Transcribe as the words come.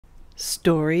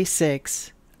Story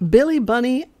 6. Billy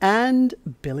Bunny and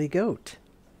Billy Goat.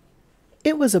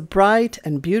 It was a bright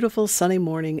and beautiful sunny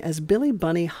morning as Billy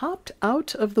Bunny hopped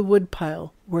out of the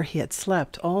woodpile where he had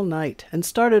slept all night and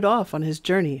started off on his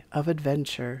journey of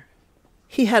adventure.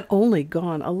 He had only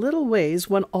gone a little ways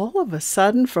when all of a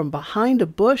sudden from behind a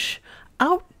bush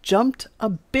out jumped a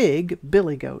big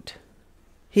billy goat.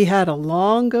 He had a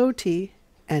long goatee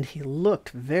and he looked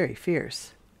very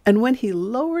fierce. And when he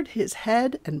lowered his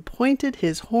head and pointed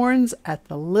his horns at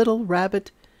the little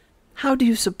rabbit, how do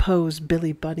you suppose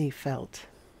Billy Bunny felt?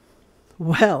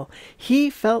 Well, he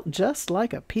felt just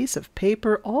like a piece of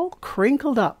paper all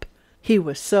crinkled up. He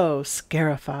was so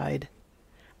scarified.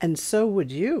 And so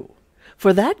would you,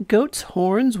 for that goat's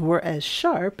horns were as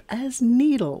sharp as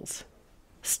needles.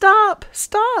 "Stop!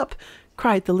 Stop!"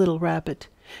 cried the little rabbit.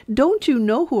 "Don't you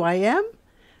know who I am?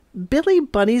 Billy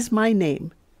Bunny's my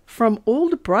name. From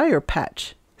Old Briar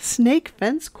Patch, Snake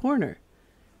Fence Corner."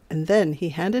 And then he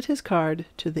handed his card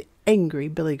to the angry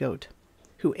billy goat,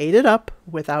 who ate it up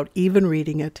without even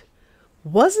reading it.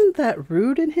 Wasn't that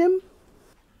rude in him?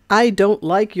 "I don't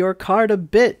like your card a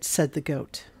bit," said the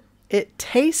goat. "It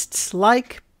tastes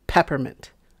like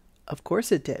peppermint." Of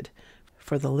course it did,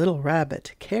 for the little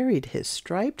rabbit carried his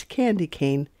striped candy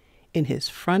cane in his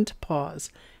front paws,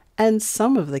 and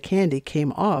some of the candy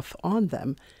came off on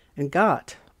them and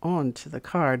got onto the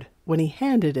card when he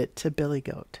handed it to Billy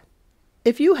Goat.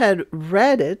 "If you had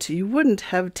read it, you wouldn't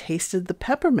have tasted the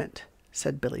peppermint,"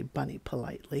 said Billy Bunny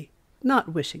politely,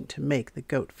 not wishing to make the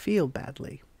goat feel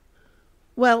badly.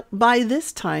 Well, by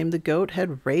this time the goat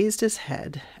had raised his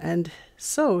head, and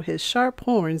so his sharp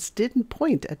horns didn't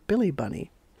point at Billy Bunny,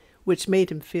 which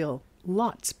made him feel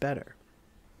lots better.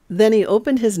 Then he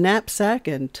opened his knapsack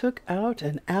and took out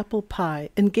an apple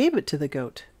pie and gave it to the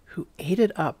goat, who ate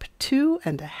it up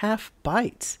 2½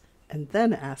 bites and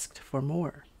then asked for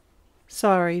more.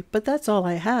 "Sorry, but that's all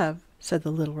I have," said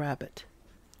the little rabbit.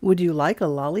 "Would you like a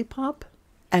lollipop?"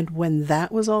 And when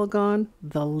that was all gone,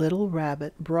 the little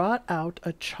rabbit brought out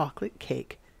a chocolate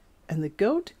cake, and the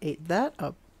goat ate that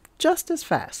up just as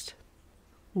fast.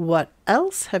 "What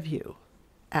else have you?"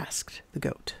 asked the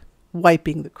goat,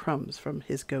 wiping the crumbs from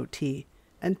his goatee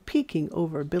and peeking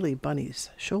over Billy Bunny's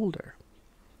shoulder.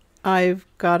 "I've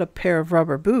got a pair of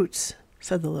rubber boots,"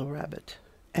 said the little rabbit.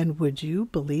 And would you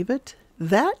believe it?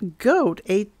 That goat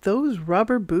ate those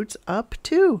rubber boots up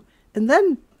too, and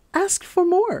then asked for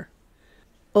more.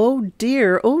 Oh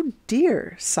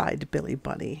dear, sighed Billy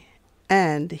Bunny,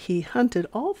 and he hunted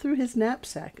all through his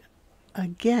knapsack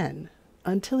again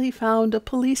until he found a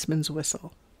policeman's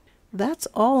whistle. "That's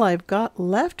all I've got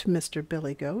left, Mr.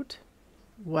 Billy Goat."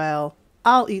 "Well,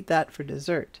 I'll eat that for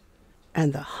dessert."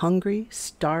 And the hungry,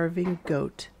 starving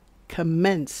goat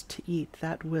commenced to eat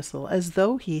that whistle as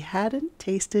though he hadn't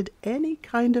tasted any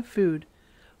kind of food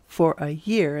for a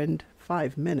year and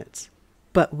 5 minutes.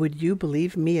 But would you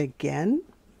believe me again?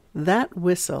 That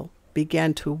whistle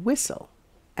began to whistle,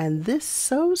 and this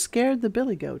so scared the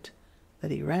billy goat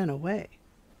that he ran away.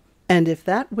 And if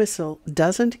that whistle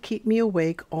doesn't keep me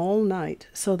awake all night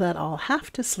so that I'll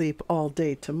have to sleep all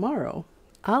day tomorrow,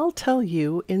 I'll tell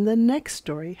you in the next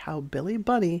story how Billy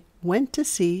Bunny went to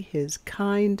see his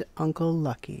kind Uncle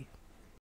Lucky.